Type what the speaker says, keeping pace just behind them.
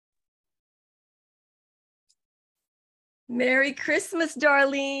Merry Christmas,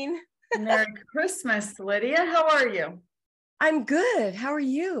 Darlene. Merry Christmas, Lydia. How are you? I'm good. How are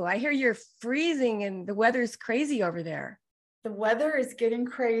you? I hear you're freezing and the weather's crazy over there. The weather is getting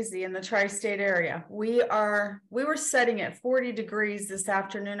crazy in the tri-state area. We were setting at 40 degrees this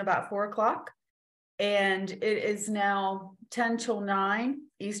afternoon about 4 o'clock, and it is now 10 till 9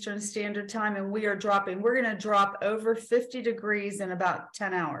 Eastern Standard Time, and we're going to drop over 50 degrees in about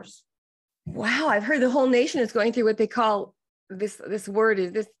 10 hours. Wow, I've heard the whole nation is going through what they call this word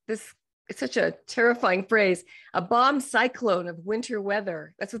is this it's such a terrifying phrase, a bomb cyclone of winter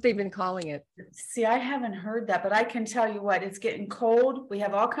weather. That's what they've been calling it. See, I haven't heard that, but I can tell you what, it's getting cold. We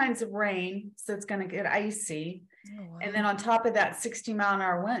have all kinds of rain, so it's going to get icy. Oh, wow. And then on top of that,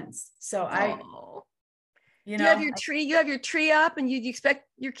 60-mile-an-hour winds. So you have your tree, you have your tree up, and you expect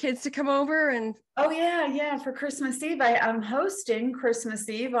your kids to come over and. Oh yeah. For Christmas Eve, I'm hosting Christmas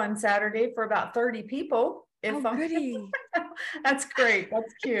Eve on Saturday for about 30 people. Goody. That's great.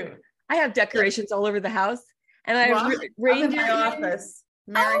 That's cute. I have decorations all over the house, and I have reindeer in my office.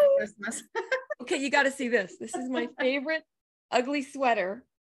 Merry Christmas. Okay, you got to see this. This is my favorite ugly sweater.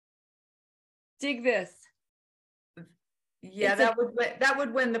 Dig this. Yeah, that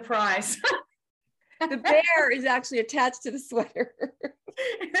would win the prize. The bear is actually attached to the sweater.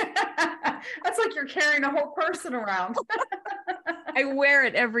 That's like you're carrying a whole person around. I wear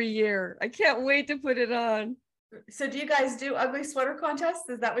it every year. I can't wait to put it on. So do you guys do ugly sweater contests?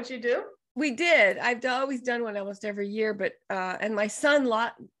 Is that what you do? We did. I've always done one almost every year, but and my son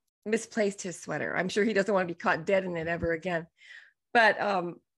misplaced his sweater. I'm sure he doesn't want to be caught dead in it ever again. But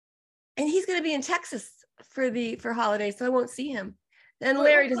and he's going to be in Texas for holidays, so I won't see him. And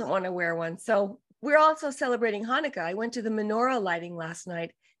Larry doesn't want to wear one. So we're also celebrating Hanukkah. I went to the menorah lighting last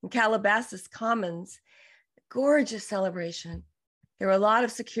night in Calabasas Commons. Gorgeous celebration. There were a lot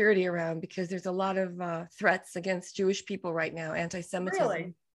of security around because there's a lot of threats against Jewish people right now, anti-Semitism.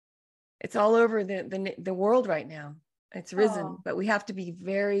 Really? It's all over the world right now. It's risen, but we have to be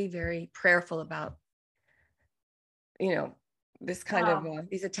very, very prayerful about, this kind of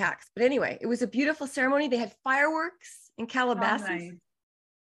these attacks. But anyway, it was a beautiful ceremony. They had fireworks in Calabasas. Oh, nice.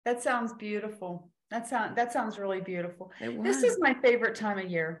 That sounds beautiful. That sounds really beautiful. This is my favorite time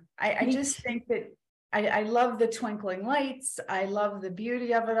of year. I just think that I love the twinkling lights. I love the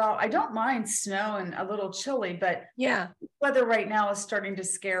beauty of it all. I don't mind snow and a little chilly, but yeah, weather right now is starting to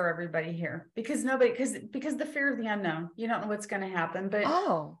scare everybody here because the fear of the unknown. You don't know what's going to happen. But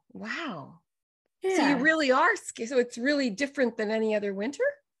oh wow, yeah. So you really are scared. So it's really different than any other winter.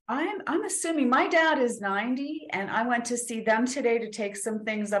 I'm assuming my dad is 90, and I went to see them today to take some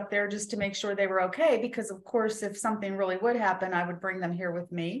things up there just to make sure they were okay. Because of course, if something really would happen, I would bring them here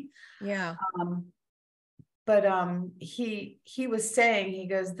with me. Yeah. But he was saying, he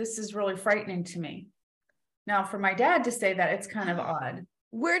goes, this is really frightening to me. Now, for my dad to say that, it's kind of odd.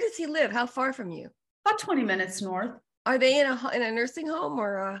 Where does he live? How far from you? About 20 minutes north. Are they in a nursing home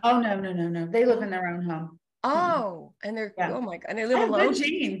or? Oh, no. They live in their own home. Oh, and they're, oh my God, and they live alone? Good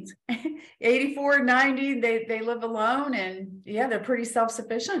genes. 84, 90, they live alone, and yeah, they're pretty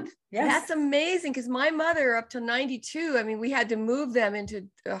self-sufficient. Yes. That's amazing, because my mother up to 92, I mean, we had to move them into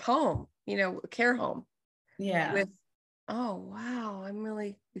a home, a care home. Yeah. Oh, wow. I'm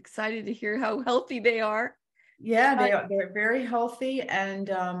really excited to hear how healthy they are. Yeah, they're very healthy.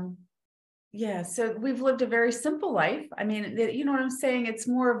 And yeah, so we've lived a very simple life. I mean, you know what I'm saying? It's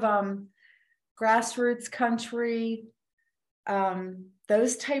more of grassroots country,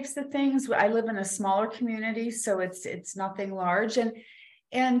 those types of things. I live in a smaller community, so it's nothing large.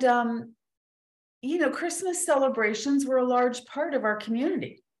 And Christmas celebrations were a large part of our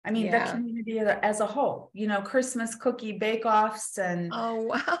community. I mean, the community as a whole, Christmas cookie bake-offs and oh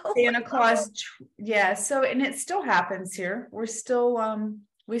wow, Santa Claus. Yeah. So, and it still happens here. We're still,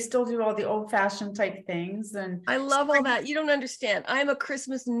 we still do all the old-fashioned type things. And I love all that. You don't understand. I'm a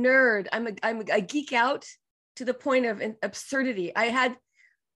Christmas nerd. I geek out to the point of absurdity.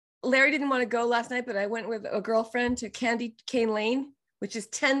 Larry didn't want to go last night, but I went with a girlfriend to Candy Cane Lane, which is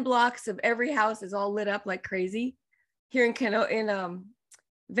 10 blocks of every house is all lit up like crazy here in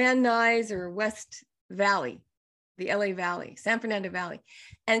Van Nuys or West Valley, the LA Valley, San Fernando Valley.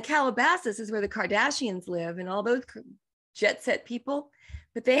 And Calabasas is where the Kardashians live and all those jet set people,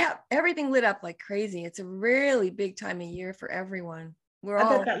 but they have everything lit up like crazy. It's a really big time of year for everyone.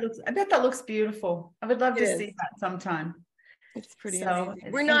 I bet that looks beautiful. I would love to see that sometime. It's pretty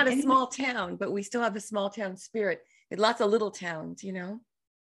amazing. We're not a small town, but we still have the small town spirit. Lots of little towns,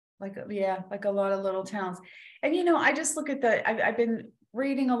 Like a lot of little towns. And, I just look at I've been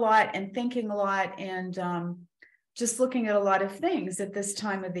reading a lot and thinking a lot and just looking at a lot of things at this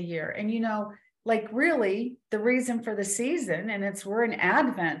time of the year. And, like really the reason for the season, and we're in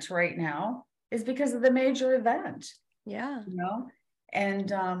Advent right now, is because of the major event, Yeah. and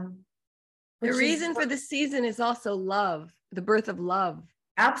The which is reason for the season is also love, the birth of love.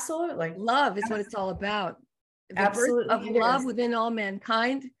 absolutely, Love is what it's all about. The birth of absolutely it love is. within all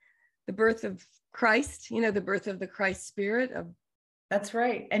mankind, the birth of Christ, the birth of the Christ spirit of. That's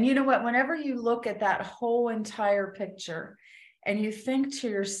right. And you know what? Whenever you look at that whole entire picture and you think to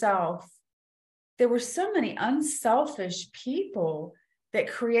yourself, there were so many unselfish people that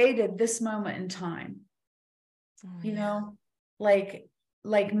created this moment in time,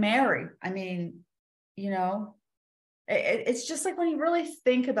 like Mary. I mean, it's just like when you really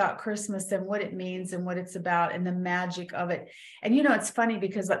think about Christmas and what it means and what it's about and the magic of it. And, it's funny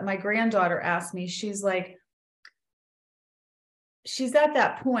because like my granddaughter asked me, she's at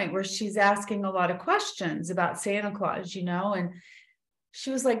that point where she's asking a lot of questions about Santa Claus, and she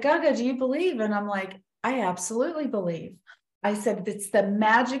was like, Gaga, do you believe? And I'm like, I absolutely believe. I said, it's the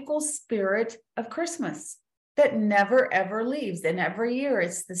magical spirit of Christmas that never, ever leaves. And every year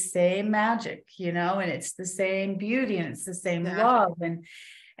it's the same magic, and it's the same beauty and it's the same love. And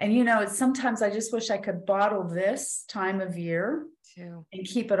it's sometimes I just wish I could bottle this time of year too and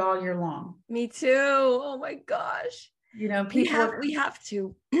keep it all year long. Me too. Oh my gosh. People we have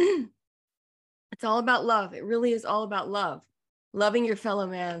to. It's all about love. It really is all about love. Loving your fellow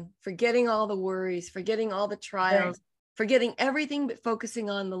man, forgetting all the worries, forgetting all the trials, forgetting everything, but focusing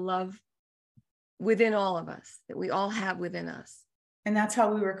on the love within all of us that we all have within us. And that's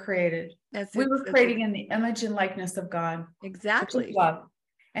how we were created. We were created in the image and likeness of God. Exactly. Love.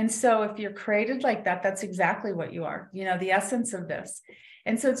 And so if you're created like that, that's exactly what you are, the essence of this.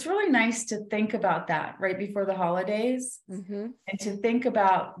 And so it's really nice to think about that right before the holidays, and to think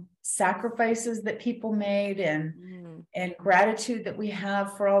about sacrifices that people made and gratitude that we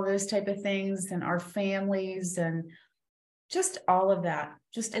have for all those type of things and our families and just all of that.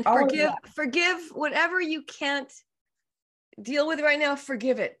 Forgive whatever you can't deal with right now.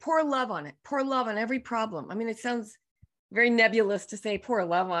 Forgive it. Pour love on it. Pour love on every problem. I mean, it sounds very nebulous to say pour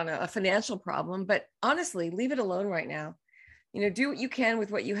love on a financial problem, but honestly, leave it alone right now. Do what you can with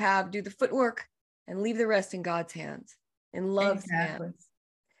what you have, do the footwork, and leave the rest in God's hands, in love's hands.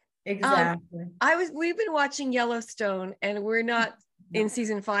 Exactly. We've been watching Yellowstone, and we're not in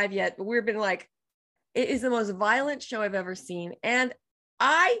season 5 yet, but we've been like, it is the most violent show I've ever seen. And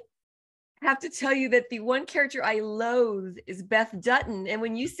I have to tell you that the one character I loathe is Beth Dutton. And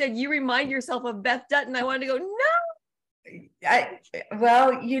when you said you remind yourself of Beth Dutton, I wanted to go, no. I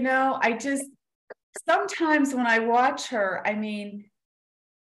just, sometimes when I watch her, I mean,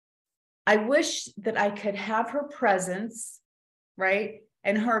 I wish that I could have her presence, right?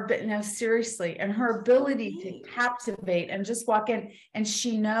 And seriously, and her ability to captivate and just walk in, and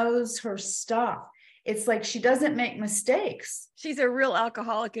she knows her stuff. It's like she doesn't make mistakes. She's a real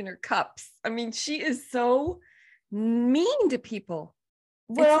alcoholic in her cups. I mean, she is so mean to people.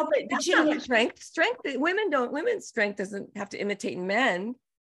 Well, but that's not strength. Women's strength doesn't have to imitate men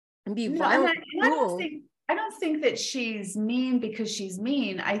and be violent. I don't think that she's mean because she's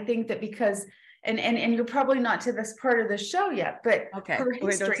mean. I think that because, and you're probably not to this part of the show yet, but her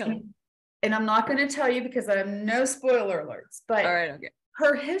history, and I'm not going to tell you because I have no spoiler alerts, but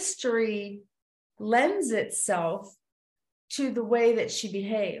her history lends itself to the way that she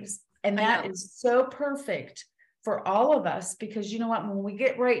behaves. And that is so perfect for all of us, because you know what, when we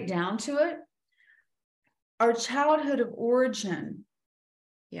get right down to it, our childhood of origin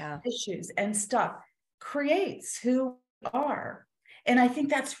issues and stuff creates who we are. And I think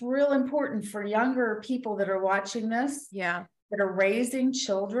that's real important for younger people that are watching this, that are raising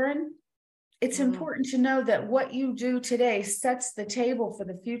children. It's important to know that what you do today sets the table for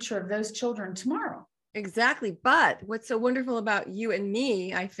the future of those children tomorrow. Exactly. But what's so wonderful about you and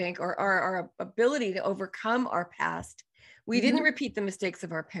me, I think, or our ability to overcome our past, we didn't repeat the mistakes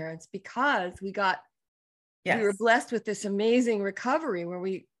of our parents because we were blessed with this amazing recovery where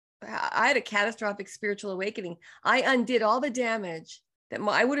I had a catastrophic spiritual awakening. I undid all the damage that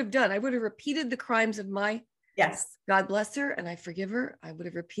I would have done. I would have repeated the crimes of my, God bless her, and I forgive her. I would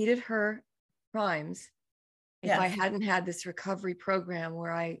have repeated her crimes if I hadn't had this recovery program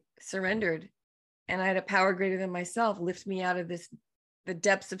where I surrendered, and I had a power greater than myself lift me out of the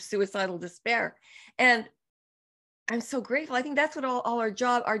depths of suicidal despair. And I'm so grateful. I think that's what our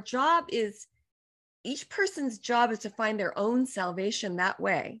job is. Each person's job is to find their own salvation that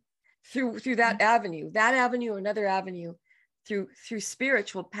way, through that avenue, or another avenue, through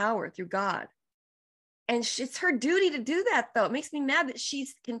spiritual power, through God. And it's her duty to do that, though. It makes me mad that she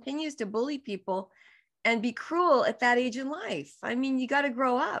continues to bully people and be cruel at that age in life. I mean, you got to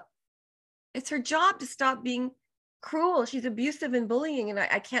grow up. It's her job to stop being cruel. She's abusive and bullying, and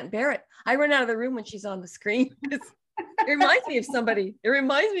I can't bear it. I run out of the room when she's on the screen. It reminds me of somebody. It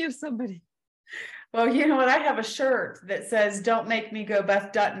reminds me of somebody. Well, you know what? I have a shirt that says, "Don't make me go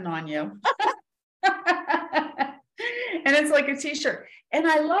Beth Dutton on you." And it's like a t-shirt. And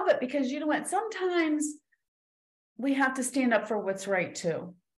I love it because you know what? Sometimes we have to stand up for what's right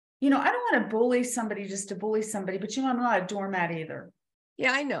too. You know, I don't want to bully somebody just to bully somebody, but you know, I'm not a doormat either.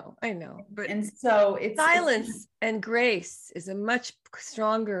 Yeah, I know. But And so silence and grace is a much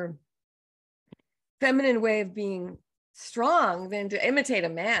stronger feminine way of being strong than to imitate a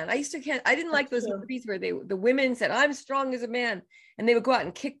man. I didn't like those movies where the women said, "I'm strong as a man," and they would go out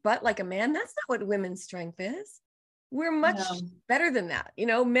and kick butt like a man. That's not what women's strength is. We're much better than that. You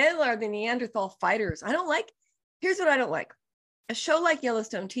know, men are the Neanderthal fighters. Here's what I don't like. A show like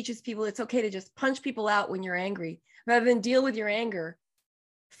Yellowstone teaches people it's okay to just punch people out when you're angry rather than deal with your anger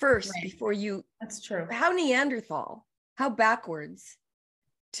first before you. That's true. How Neanderthal, how backwards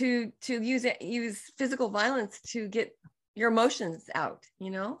to use physical violence to get your emotions out, you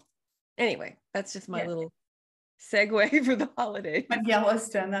know? Anyway, that's just my little segue for the holidays.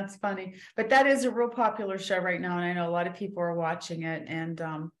 Yellowstone, that's funny. But that is a real popular show right now, and I know a lot of people are watching it, and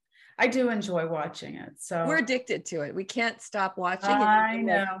I do enjoy watching it. So we're addicted to it. We can't stop watching.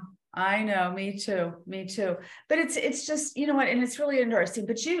 I know, me too. But it's just, you know what, and it's really interesting.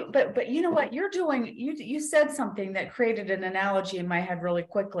 But you know what you're doing, you said something that created an analogy in my head really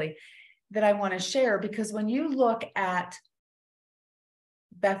quickly that I want to share, because when you look at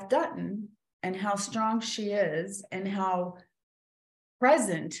Beth Dutton and how strong she is and how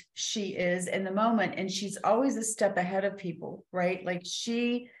present she is in the moment, and she's always a step ahead of people, right? Like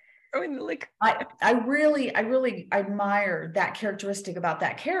I really admire that characteristic about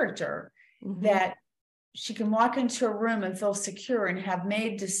that character, that she can walk into a room and feel secure and have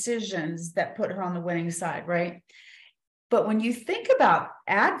made decisions that put her on the winning side, right? But when you think about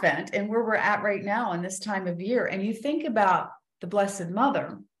Advent and where we're at right now in this time of year, and you think about the Blessed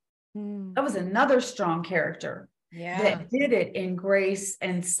Mother, that was another strong character that did it in grace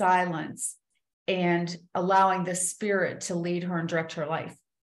and silence and allowing the Spirit to lead her and direct her life.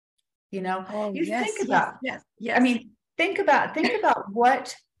 You know, think about, I mean, think about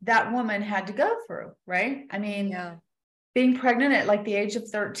what that woman had to go through, right? I mean, being pregnant at like the age of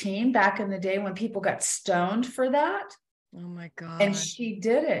 13 back in the day when people got stoned for that. Oh my God. And she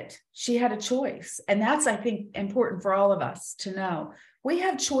did it. She had a choice. And that's, I think, important for all of us to know. We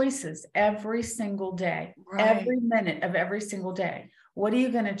have choices every single day, every minute of every single day. What are you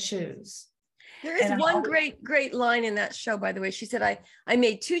going to choose? There is one great line in that show, by the way. She said, I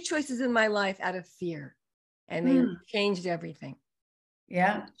made two choices in my life out of fear, and they changed everything.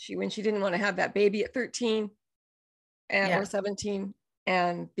 Yeah. When she didn't want to have that baby at 13 or 17,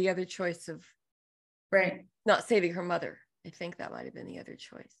 and the other choice of not saving her mother. I think that might have been the other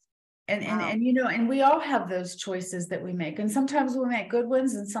choice. And you know, and we all have those choices that we make. And sometimes we make good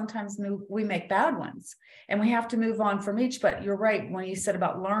ones and sometimes we make bad ones. And we have to move on from each. But you're right when you said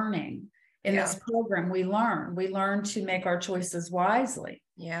about learning. In this program, we learn to make our choices wisely.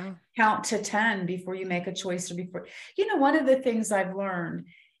 Yeah. Count to 10 before you make a choice, or before, you know, one of the things I've learned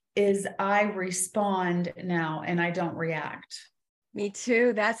is I respond now and I don't react. Me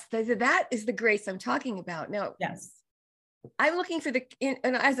too. That is the grace I'm talking about. Now, I'm looking for and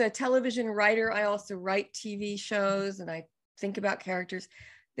as a television writer, I also write TV shows and I think about characters.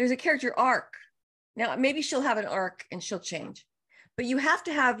 There's a character arc. Now, maybe she'll have an arc and she'll change. But you have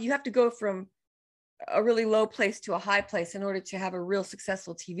to go from a really low place to a high place in order to have a real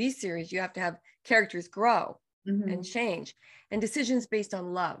successful TV series. You have to have characters grow and change, and decisions based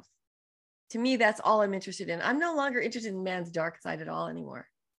on love. To me, that's all I'm interested in. I'm no longer interested in man's dark side at all anymore.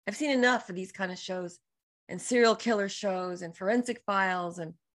 I've seen enough of these kind of shows and serial killer shows and forensic files,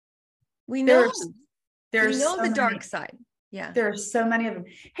 and we know the dark side. Yeah. There are so many of them.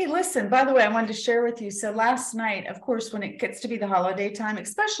 Hey, listen, by the way, I wanted to share with you. So last night, of course, when it gets to be the holiday time,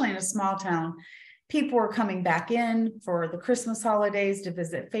 especially in a small town, people are coming back in for the Christmas holidays to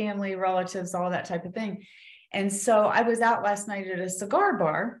visit family, relatives, all that type of thing. And so I was out last night at a cigar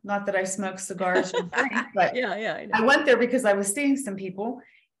bar. Not that I smoke cigars or drink, but I went there because I was seeing some people.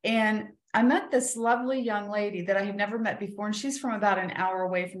 And I met this lovely young lady that I had never met before. And she's from about an hour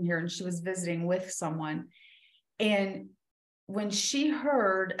away from here. And she was visiting with someone. And when she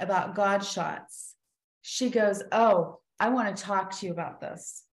heard about God Shots, she goes, "Oh, I want to talk to you about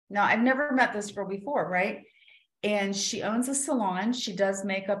this." Now, I've never met this girl before, right? And she owns a salon. She does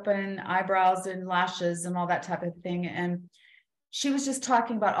makeup and eyebrows and lashes and all that type of thing. And she was just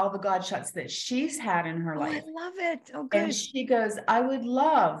talking about all the God Shots that she's had in her life. I love it. Oh, good. And she goes, "I would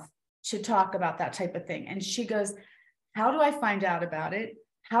love to talk about that type of thing. And she goes, how do I find out about it?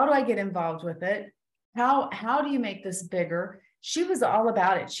 How do I get involved with it? How do you make this bigger? She was all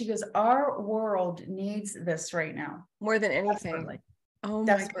about it. She goes, our world needs this right now. More than anything. Desperately. Oh my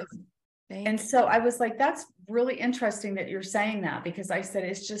Desperately. goodness. And so I was like, that's really interesting that you're saying that, because I said,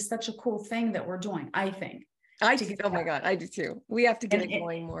 it's just such a cool thing that we're doing, I think. Oh my God, I do too. We have to get it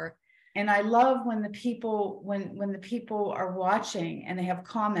going more. And I love when the people, when the people are watching and they have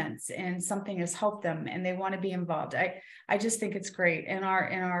comments and something has helped them and they want to be involved. I just think it's great. And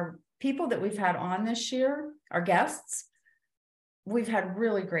our people that we've had on this year, our guests, we've had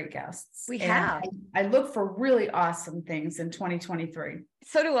really great guests. We have. I look for really awesome things in 2023.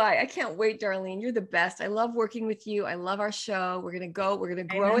 So do I. I can't wait, Darlene. You're the best. I love working with you. I love our show. We're going to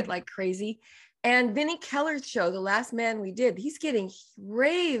grow it like crazy. And Vinnie Keller's show, The Last Man We Did, he's getting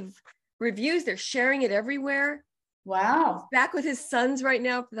rave reviews. They're sharing it everywhere. Wow. He's back with his sons right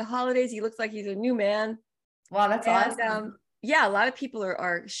now for the holidays. He looks like he's a new man. Wow, that's awesome. Yeah, a lot of people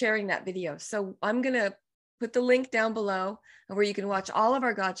are sharing that video. So I'm going to put the link down below where you can watch all of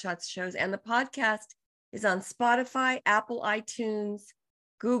our God Shots shows. And the podcast is on Spotify, Apple, iTunes,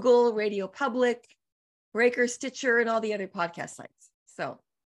 Google, Radio Public, Breaker, Stitcher, and all the other podcast sites. So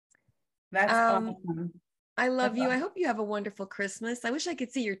that's awesome. I love you. I hope you have a wonderful Christmas. I wish I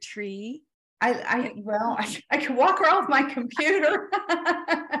could see your tree. I could walk around with my computer.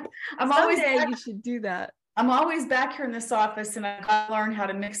 You should do that. I'm always back here in this office, and I've got to learn how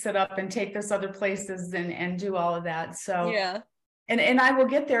to mix it up and take this other places and do all of that. So yeah. And I will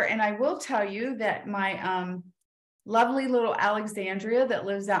get there. And I will tell you that my lovely little Alexandria that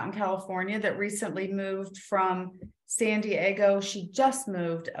lives out in California that recently moved from San Diego, she just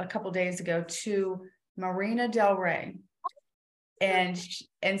moved a couple days ago to Marina Del Rey. And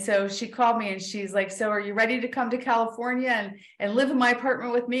so she called me and she's like, so are you ready to come to California and live in my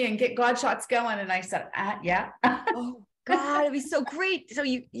apartment with me and get God Shots going? And I said, yeah. Oh God, it'd be so great. So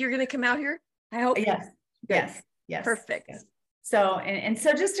you're going to come out here? I hope. Yes. Good. Yes. Perfect. Yes. So, and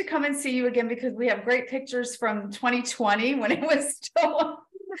so just to come and see you again, because we have great pictures from 2020 when it was still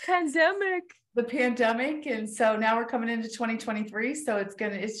the pandemic. And so now we're coming into 2023. So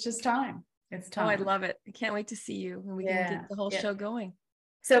it's just time. It's time. Oh, I love it. I can't wait to see you and we can get the whole show going.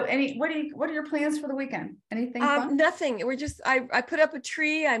 So what are your plans for the weekend? Anything fun? Nothing. I put up a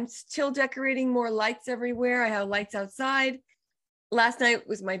tree. I'm still decorating more lights everywhere. I have lights outside. Last night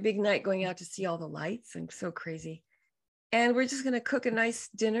was my big night going out to see all the lights. I'm so crazy. And we're just going to cook a nice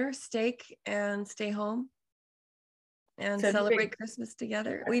dinner, steak, and stay home and celebrate Christmas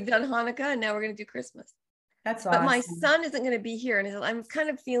together. We've done Hanukkah and now we're going to do Christmas. That's awesome. But my son isn't going to be here. And I'm kind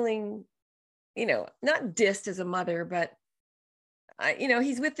of feeling, not dissed as a mother, but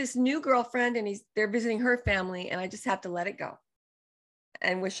he's with this new girlfriend and they're visiting her family, and I just have to let it go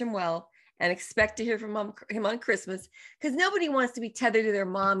and wish him well and expect to hear from him on Christmas, because nobody wants to be tethered to their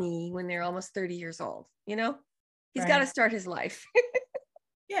mommy when they're almost 30 years old. He's got to start his life.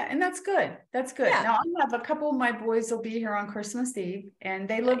 Yeah. And that's good. That's good. Yeah. Now I have a couple of my boys will be here on Christmas Eve, and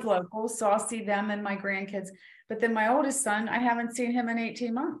they live local. So I'll see them and my grandkids. But then my oldest son, I haven't seen him in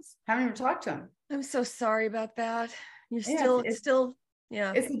 18 months. Haven't even talked to him. I'm so sorry about that. It's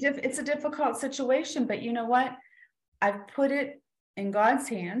a difficult situation, but you know what? I've put it in God's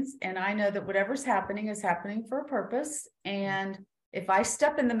hands, and I know that whatever's happening is happening for a purpose. And if I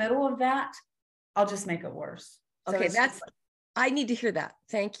step in the middle of that, I'll just make it worse. So okay. I need to hear that.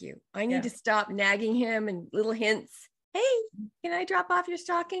 Thank you. I need to stop nagging him and little hints. Hey, can I drop off your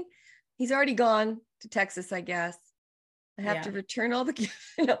stocking? He's already gone to Texas, I guess. I have to return all the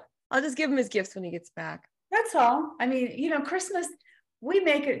gifts. I'll just give him his gifts when he gets back. That's all. I mean, Christmas, we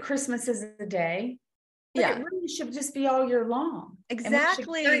make it Christmas as a day. But it really should just be all year long. Exactly. And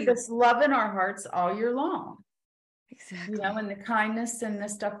we should carry this love in our hearts all year long. Exactly. And the kindness and the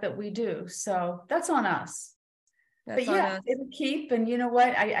stuff that we do. So that's on us. That's but it'll keep. And you know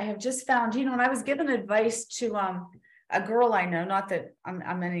what? I have just found, when I was given advice to a girl I know, not that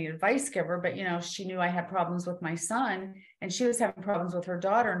I'm any advice giver, but she knew I had problems with my son, and she was having problems with her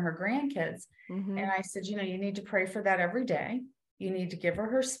daughter and her grandkids. Mm-hmm. And I said, you need to pray for that every day. You need to give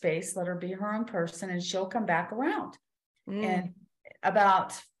her space, let her be her own person, and she'll come back around. And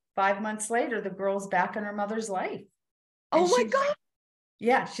about 5 months later, the girl's back in her mother's life. Oh my God.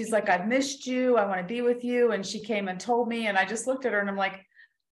 Yeah. She's like, I've missed you. I want to be with you. And she came and told me, and I just looked at her and I'm like,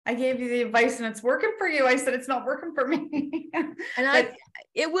 I gave you the advice and it's working for you. I said, it's not working for me. And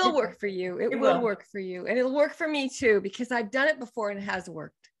it will work for you. It will work for you. And it'll work for me too, because I've done it before and it has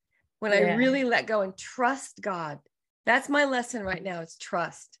worked. When I really let go and trust God. That's my lesson right now. It's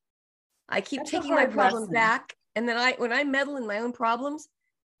trust. I keep taking my problem back. And then when I meddle in my own problems,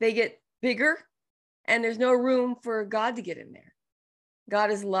 they get bigger, and there's no room for God to get in there.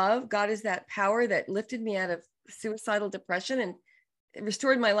 God is love. God is that power that lifted me out of suicidal depression and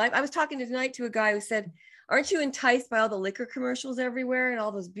restored my life. I was talking tonight to a guy who said, aren't you enticed by all the liquor commercials everywhere and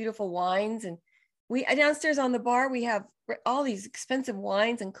all those beautiful wines? And we downstairs on the bar, we have all these expensive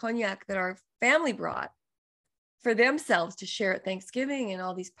wines and cognac that our family brought for themselves to share at Thanksgiving and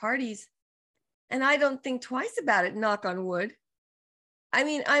all these parties. And I don't think twice about it, knock on wood. I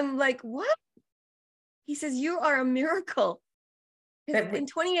mean, I'm like, what? He says, you are a miracle. In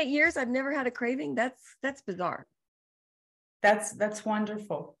 28 years, I've never had a craving. That's bizarre. That's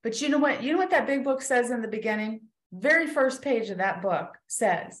wonderful. But you know what? You know what that big book says in the beginning? Very first page of that book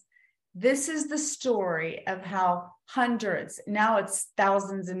says, this is the story of how hundreds, now it's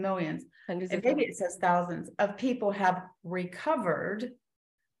thousands and millions, and maybe it says thousands of people have recovered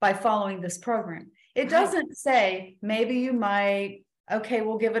by following this program. It doesn't say, maybe you might, okay,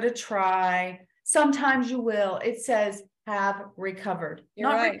 we'll give it a try. Sometimes you will. It says have recovered. You're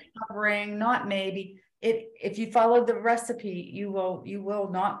not right. Recovering, not maybe. If you follow the recipe, you will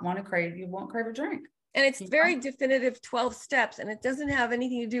not want to crave, you won't crave a drink. And it's very definitive 12 steps, and it doesn't have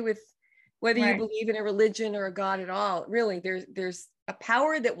anything to do with whether you believe in a religion or a God at all. Really, there's a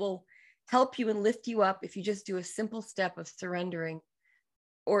power that will help you and lift you up if you just do a simple step of surrendering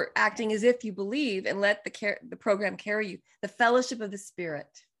or acting as if you believe, and let the program carry you. The fellowship of the Spirit.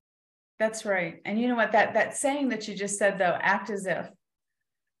 That's right. And you know what, that saying that you just said, though, act as if,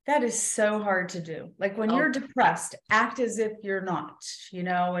 that is so hard to do. Like when you're depressed, act as if you're not,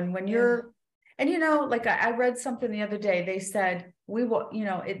 and when you're, and like I read something the other day, they said, we will,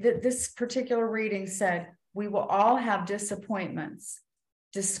 this particular reading said, we will all have disappointments.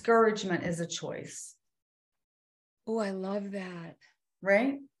 Discouragement is a choice. Oh, I love that.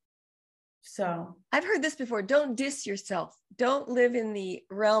 Right? So I've heard this before. Don't diss yourself. Don't live in the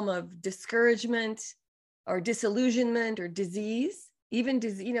realm of discouragement or disillusionment or disease. Even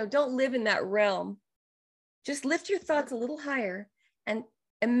disease, don't live in that realm. Just lift your thoughts a little higher and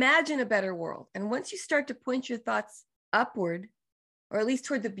imagine a better world. And once you start to point your thoughts upward, or at least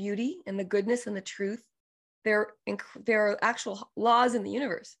toward the beauty and the goodness and the truth, there are actual laws in the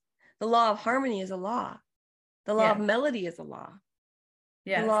universe. The law of harmony is a law. The law of melody is a law.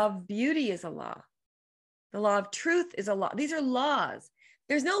 The law of beauty is a law. The law of truth is a law. These are laws.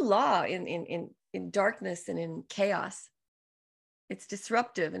 There's no law in darkness and in chaos. It's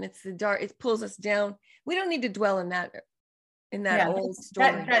disruptive, and it's the dark. It pulls us down. We don't need to dwell in that old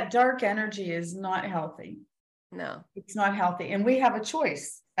story. That dark energy is not healthy. No, it's not healthy. And we have a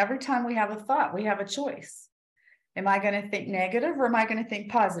choice. Every time we have a thought, we have a choice. Am I going to think negative, or am I going to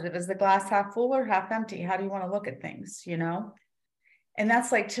think positive? Is the glass half full or half empty? How do you want to look at things? And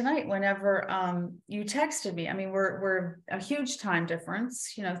that's like tonight, whenever you texted me. I mean, we're a huge time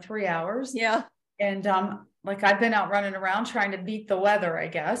difference, 3 hours. Yeah. And like I've been out running around trying to beat the weather, I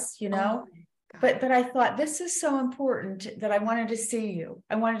guess, but I thought this is so important that I wanted to see you.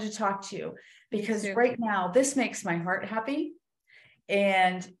 I wanted to talk to you because right now this makes my heart happy,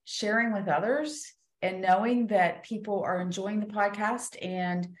 and sharing with others and knowing that people are enjoying the podcast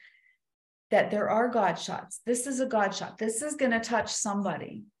and that there are God shots. This is a God shot. This is going to touch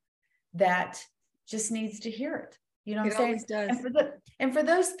somebody that just needs to hear it. You know what I'm saying? Does. And for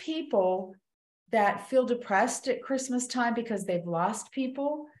those people that feel depressed at Christmas time because they've lost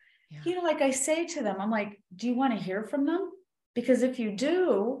people, like I say to them, I'm like, do you want to hear from them? Because if you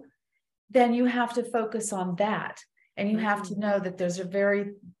do, then you have to focus on that. And you have to know that there's a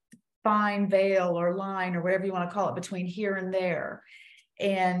very fine veil or line or whatever you want to call it between here and there.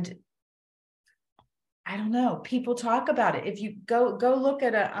 And I don't know, people talk about it. If you go look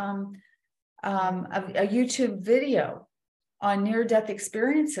at a YouTube video on near-death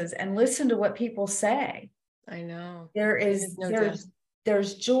experiences and listen to what people say. I know.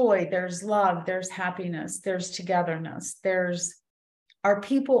 There's joy, there's love, there's happiness, there's togetherness. Our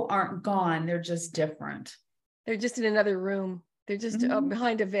people aren't gone. They're just different. They're just in another room. They're just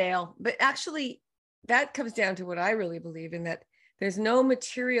behind a veil. But actually, that comes down to what I really believe in, that there's no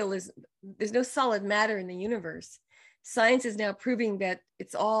materialism. There's no solid matter in the universe. Science is now proving that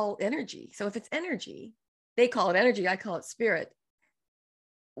it's all energy. So if it's energy, they call it energy, I call it spirit.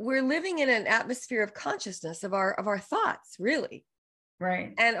 We're living in an atmosphere of consciousness of our thoughts, really.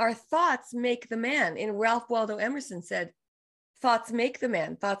 Right. And our thoughts make the man. And Ralph Waldo Emerson said, thoughts make the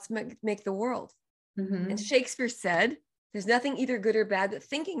man, thoughts make the world. And Shakespeare said, there's nothing either good or bad, but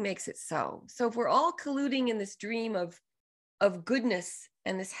thinking makes it so. So if we're all colluding in this dream of goodness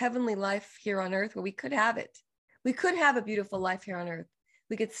and this heavenly life here on earth, where we could have it, we could have a beautiful life here on earth.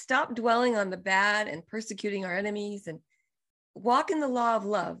 We could stop dwelling on the bad and persecuting our enemies and walk in the law of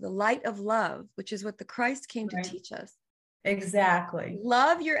love, the light of love, which is what the Christ came to teach us. Exactly.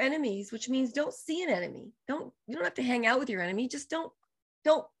 Love your enemies, which means don't see an enemy. You don't have to hang out with your enemy. Just don't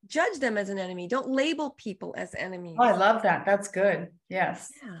judge them as an enemy. Don't label people as enemies. Oh, I love that. That's good.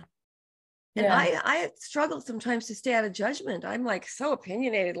 Yes. Yeah. And I struggle sometimes to stay out of judgment. I'm like so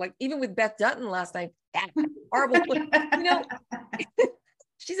opinionated, like even with Beth Dutton last night, horrible,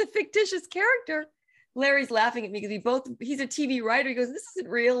 she's a fictitious character. Larry's laughing at me because he's a TV writer. He goes, "This isn't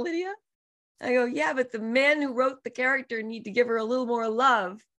real, Lydia." I go, "Yeah, but the men who wrote the character need to give her a little more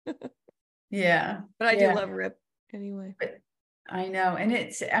love." Yeah. But I do love Rip anyway. I know. And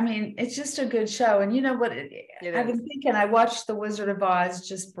it's just a good show. And you know what? I've been thinking, I watched The Wizard of Oz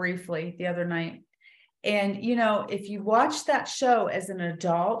just briefly the other night. And, if you watch that show as an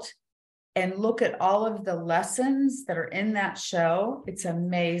adult and look at all of the lessons that are in that show, it's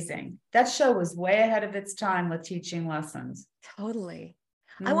amazing. That show was way ahead of its time with teaching lessons. Totally.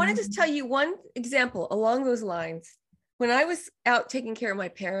 I want to just tell you one example along those lines. When I was out taking care of my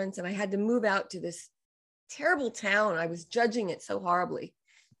parents and I had to move out to this terrible town, I was judging it so horribly.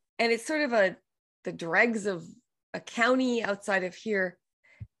 And it's sort of the dregs of a county outside of here.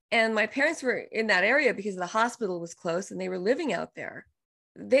 And my parents were in that area because the hospital was close and they were living out there.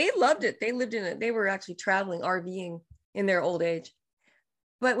 They loved it. They lived in it. They were actually traveling, RVing in their old age.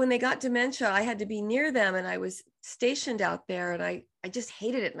 But when they got dementia, I had to be near them and I was stationed out there and I just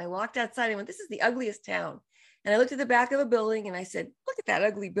hated it. And I walked outside and went, "This is the ugliest town." And I looked at the back of a building and I said, "Look at that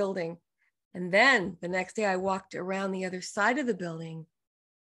ugly building." And then the next day I walked around the other side of the building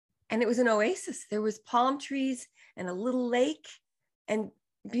and it was an oasis. There was palm trees and a little lake and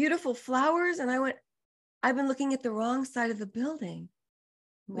beautiful flowers. And I went, I've been looking at the wrong side of the building,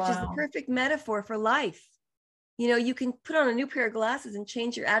 which is the perfect metaphor for life. You can put on a new pair of glasses and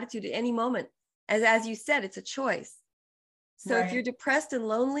change your attitude at any moment. As you said, it's a choice. So if you're depressed and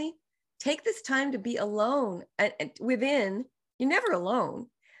lonely, take this time to be alone within. You're never alone.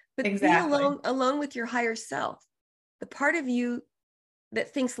 But be alone with your higher self, the part of you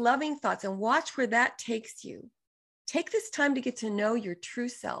that thinks loving thoughts, and watch where that takes you. Take this time to get to know your true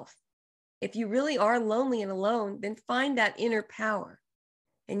self. If you really are lonely and alone, then find that inner power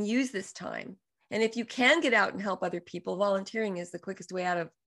and use this time. And if you can get out and help other people, volunteering is the quickest way out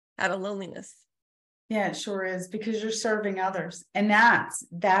of loneliness. Yeah, it sure is, because you're serving others. And that's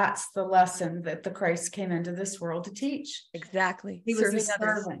the lesson that the Christ came into this world to teach. Exactly. He was a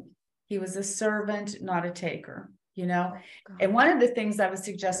servant. He was a servant, not a taker, And one of the things I would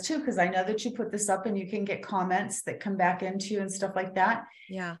suggest too, because I know that you put this up and you can get comments that come back into you and stuff like that.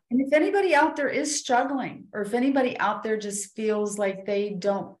 Yeah. And if anybody out there is struggling, or if anybody out there just feels like they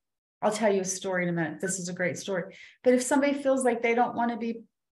don't, I'll tell you a story in a minute. This is a great story. But if somebody feels like they don't want to be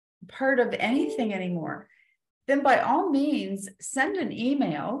part of anything anymore, then by all means send an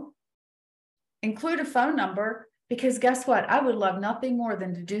email, include a phone number, because guess what? I would love nothing more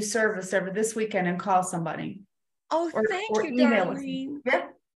than to do service over this weekend and call somebody. Oh, thank you, Darlene. Yeah,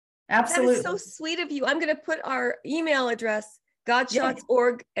 absolutely. That is so sweet of you. I'm going to put our email address,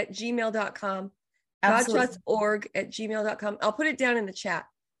 godshots.org@gmail.com. Godshots.org@gmail.com. I'll put it down in the chat.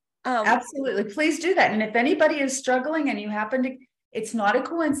 Absolutely. Please do that. And if anybody is struggling and you happen to, it's not a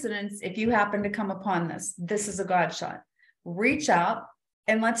coincidence if you happen to come upon this is a God shot. Reach out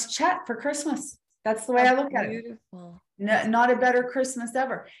and let's chat for Christmas. That's the way I look at it. Beautiful. No, not a better Christmas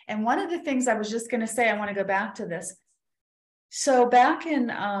ever. And one of the things I was just going to say, I want to go back to this. So back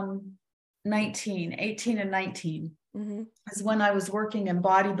in 18 and 19 is when I was working in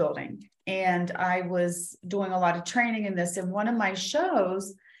bodybuilding, and I was doing a lot of training in this. And one of my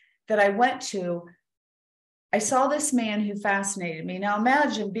shows that I went to, I saw this man who fascinated me. Now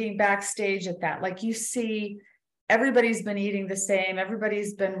imagine being backstage at that. Like, you see, everybody's been eating the same.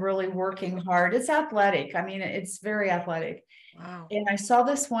 Everybody's been really working hard. It's athletic. I mean, it's very athletic. Wow. And I saw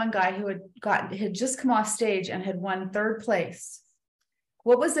this one guy who had just come off stage and had won 3rd place.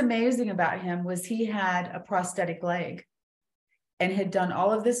 What was amazing about him was he had a prosthetic leg and had done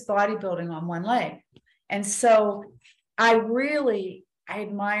all of this bodybuilding on one leg. And so I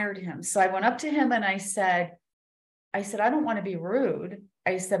admired him. So I went up to him and I said, I don't want to be rude.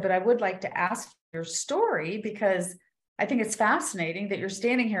 I said, but I would like to ask your story, because I think it's fascinating that you're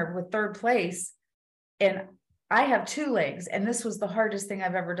standing here with 3rd place and I have 2 legs. And this was the hardest thing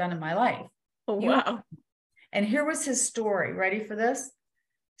I've ever done in my life. Oh, wow. And here was his story. Ready for this?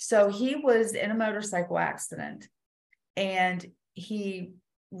 So he was in a motorcycle accident and he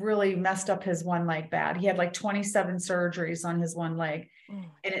really messed up his one leg bad. He had like 27 surgeries on his one leg.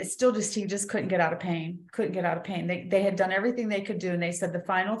 And it's still he just couldn't get out of pain, They had done everything they could do. And they said the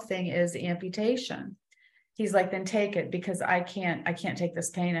final thing is amputation. He's like, then take it, because I can't take this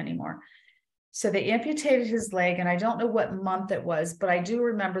pain anymore. So they amputated his leg, and I don't know what month it was, but I do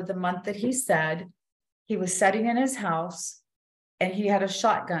remember the month that he said he was sitting in his house and he had a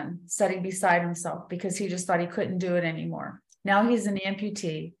shotgun sitting beside himself because he just thought he couldn't do it anymore. Now he's an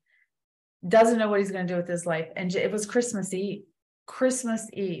amputee, doesn't know what he's going to do with his life. And it was Christmas Eve,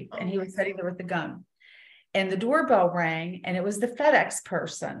 and he was sitting there with the gun. And the doorbell rang, and it was the FedEx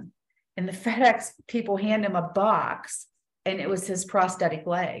person. And the FedEx people hand him a box, and it was his prosthetic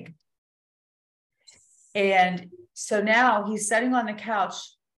leg. And so now he's sitting on the couch,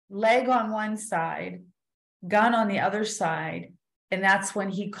 leg on one side, gun on the other side. And that's when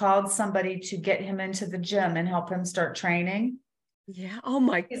he called somebody to get him into the gym and help him start training. Yeah. Oh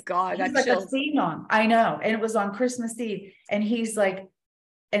my God. He's like a phenom. I know. And it was on Christmas Eve. And he's like,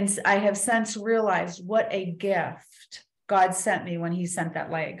 and I have since realized what a gift God sent me when he sent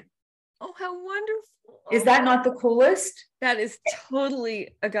that leg. Oh, how wonderful. Is that not the coolest? That is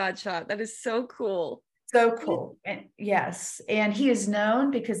totally a God shot. That is so cool. So cool. And yes. And he is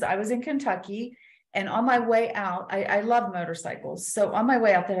known because I was in Kentucky, and on my way out, I love motorcycles. So on my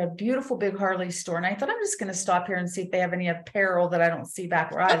way out, they had a beautiful big Harley store. And I thought, I'm just going to stop here and see if they have any apparel that I don't see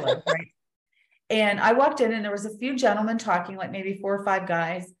back where I live. Right. And I walked in, and there was a few gentlemen talking, like maybe 4 or 5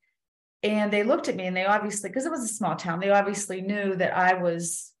 guys. And they looked at me, and they obviously, because it was a small town, they obviously knew that I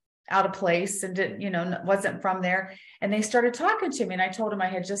was out of place and didn't, wasn't from there. And they started talking to me, and I told them I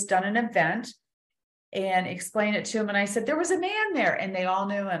had just done an event and explained it to them. And I said, there was a man there, and they all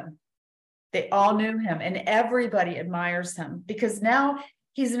knew him. They all knew him, and everybody admires him because now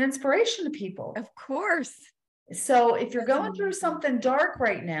he's an inspiration to people. Of course. So if you're going through something dark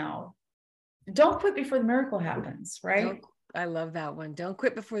right now, don't quit before the miracle happens, right? I love that one. Don't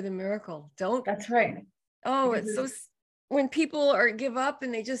quit before the miracle. Don't. That's right. Oh, it's so, when people give up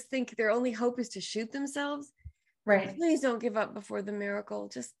and they just think their only hope is to shoot themselves. Right. Please don't give up before the miracle.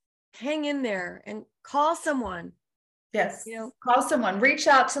 Just hang in there and call someone. Yes. Call someone, reach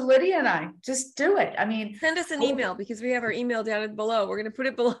out to Lydia and I, just do it. I mean, send us an email, because we have our email down below. We're going to put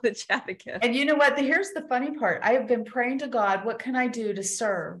it below the chat again. And you know what? Here's the funny part. I have been praying to God, what can I do to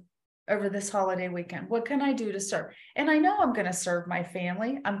serve over this holiday weekend? What can I do to serve? And I know I'm going to serve my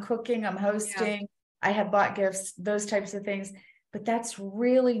family. I'm cooking, I'm hosting. Yeah. I have bought gifts, those types of things, but that's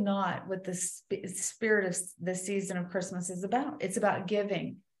really not what the spirit of the season of Christmas is about. It's about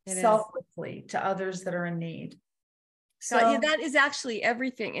giving selflessly to others that are in need. So yeah, that is actually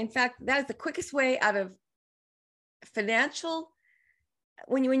everything. In fact, that is the quickest way out of financial,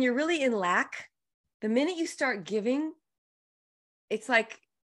 when you're really in lack, the minute you start giving, it's like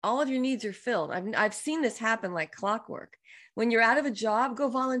all of your needs are filled. I've seen this happen like clockwork. When you're out of a job, go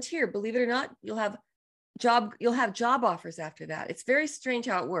volunteer. Believe it or not, you'll have job offers after that. It's very strange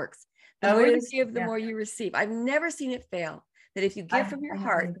how it works. The more you give, the more you receive. I've never seen it fail. That if you give from your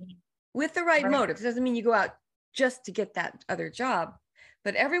heart with the right motives, it doesn't mean you go out just to get that other job,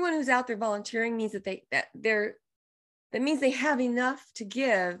 but everyone who's out there volunteering means that means they have enough to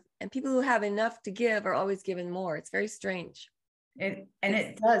give, and people who have enough to give are always given more. It's very strange. It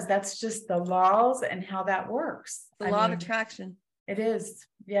does. That's just the laws and how that works. The law of attraction. It is.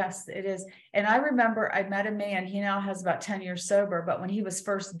 Yes, it is. And I remember I met a man, he now has about 10 years sober, but when he was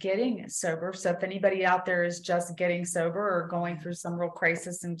first getting sober, so if anybody out there is just getting sober or going through some real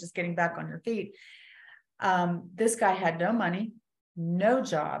crisis and just getting back on your feet, this guy had no money, no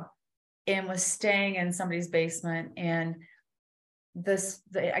job, and was staying in somebody's basement. And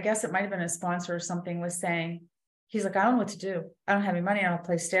I guess it might've been a sponsor or something, was saying, he's like, I don't know what to do. I don't have any money. I don't have a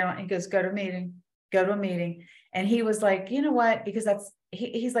place to stay. He goes, go to a meeting. And he was like, you know what? Because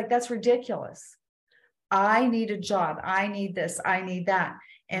he's like, that's ridiculous. I need a job. I need this. I need that.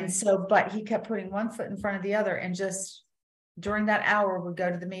 And so, but he kept putting one foot in front of the other, and just during that hour would go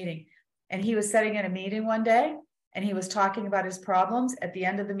to the meeting. And he was sitting in a meeting one day, and he was talking about his problems. At the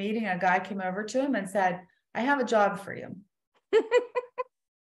end of the meeting, a guy came over to him and said, I have a job for you.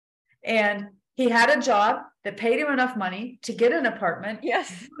 And he had a job that paid him enough money to get an apartment.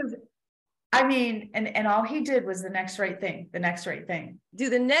 Yes. I mean, and all he did was the next right thing. Do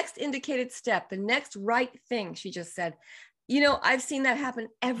the next indicated step, the next right thing, she just said. I've seen that happen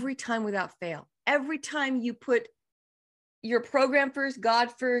every time without fail. Every time you put your program first, God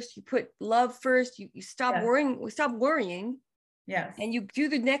first, you put love first, you stop worrying, we stop worrying. Yes. And you do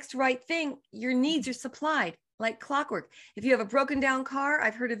the next right thing, your needs are supplied like clockwork. If you have a broken down car,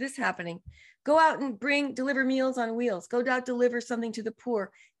 I've heard of this happening. Go out and deliver Meals on Wheels. Go out, deliver something to the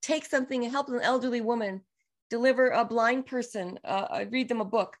poor. Take something and help an elderly woman, deliver a blind person, read them a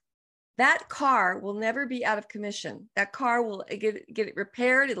book. That car will never be out of commission. That car will get it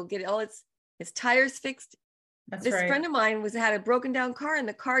repaired. It'll get all its tires fixed. That's This right. friend of mine had a broken down car, and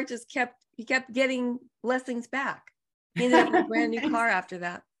the car just he kept getting blessings back. He ended up with a brand new car after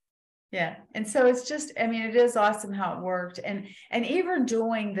that. Yeah. And so it's just, I mean, it is awesome how it worked. And even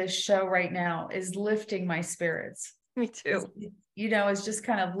doing this show right now is lifting my spirits. Me too. It's just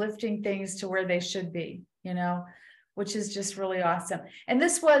kind of lifting things to where they should be, which is just really awesome. And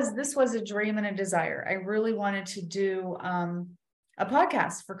this was a dream and a desire. I really wanted to do a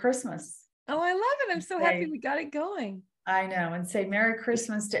podcast for Christmas. Oh, I love it. I'm so happy we got it going. I know. And say Merry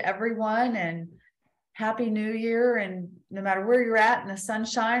Christmas to everyone and Happy New Year. And no matter where you're at in the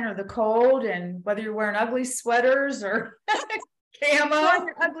sunshine or the cold, and whether you're wearing ugly sweaters or camo. Put on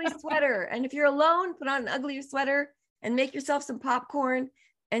your ugly sweater. And if you're alone, put on an ugly sweater and make yourself some popcorn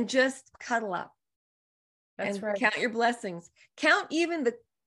and just cuddle up. That's right. Count your blessings. Count even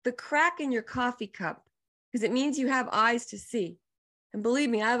the crack in your coffee cup, because it means you have eyes to see. And believe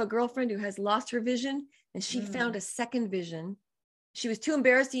me, I have a girlfriend who has lost her vision, and she found a second vision. She was too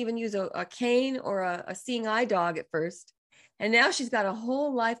embarrassed to even use a cane or a seeing eye dog at first. And now she's got a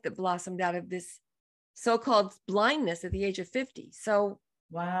whole life that blossomed out of this so-called blindness at the age of 50. So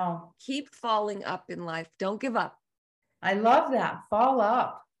wow. Keep falling up in life. Don't give up. I love that. Fall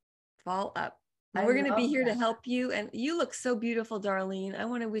up. Fall up. And we're going to be here to help you. And you look so beautiful, Darlene. I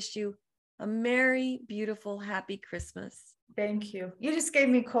want to wish you a merry, beautiful, happy Christmas. Thank you. You just gave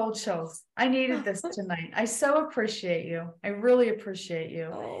me cold chills. I needed this tonight. I so appreciate you. I really appreciate you.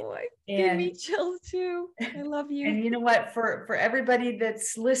 Oh, gave me chills too. I love you. And you know what? For everybody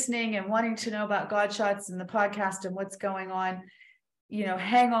that's listening and wanting to know about God Shots and the podcast and what's going on,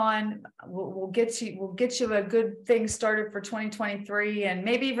 hang on. We'll get you a good thing started for 2023, and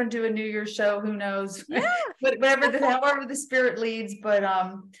maybe even do a New Year's show. Who knows? Yeah. However the spirit leads. But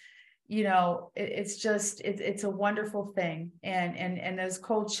it's a wonderful thing, and those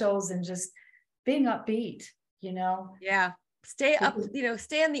cold chills and just being upbeat. Yeah. Stay up.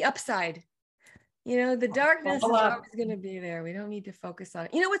 Stay on the upside. The darkness is always going to be there. We don't need to focus on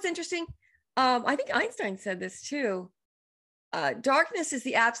it. What's interesting? I think Einstein said this too. Darkness is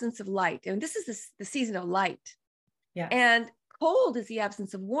the absence of light. And this is the season of light. Yeah. And cold is the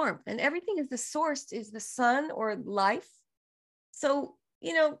absence of warmth. And everything is the source, is the sun or life. So,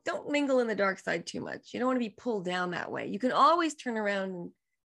 don't mingle in the dark side too much. You don't want to be pulled down that way. You can always turn around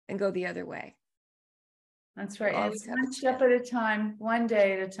and go the other way. That's right. It's one step at a time, one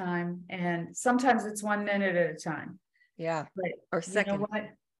day at a time. And sometimes it's 1 minute at a time. Yeah. But or second. You know what?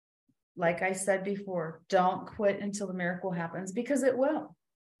 Like I said before, don't quit until the miracle happens, because it will.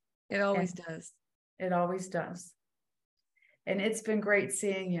 It always does. It always does. And it's been great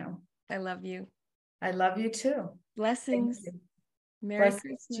seeing you. I love you. I love you too. Blessings. Merry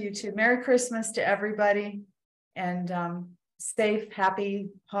Christmas to you too. Merry Christmas to everybody. And safe, happy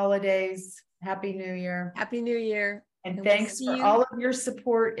holidays. Happy New Year. Happy New Year. And thanks for all of your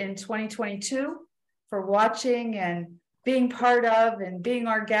support in 2022, for watching and being part of and being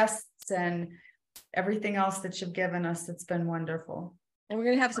our guests and everything else that you've given us. It's been wonderful. And we're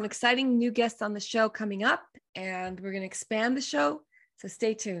going to have some exciting new guests on the show coming up, and we're going to expand the show. So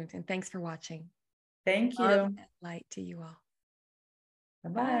stay tuned, and thanks for watching. Thank you. Love and light to you all.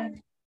 Bye-bye.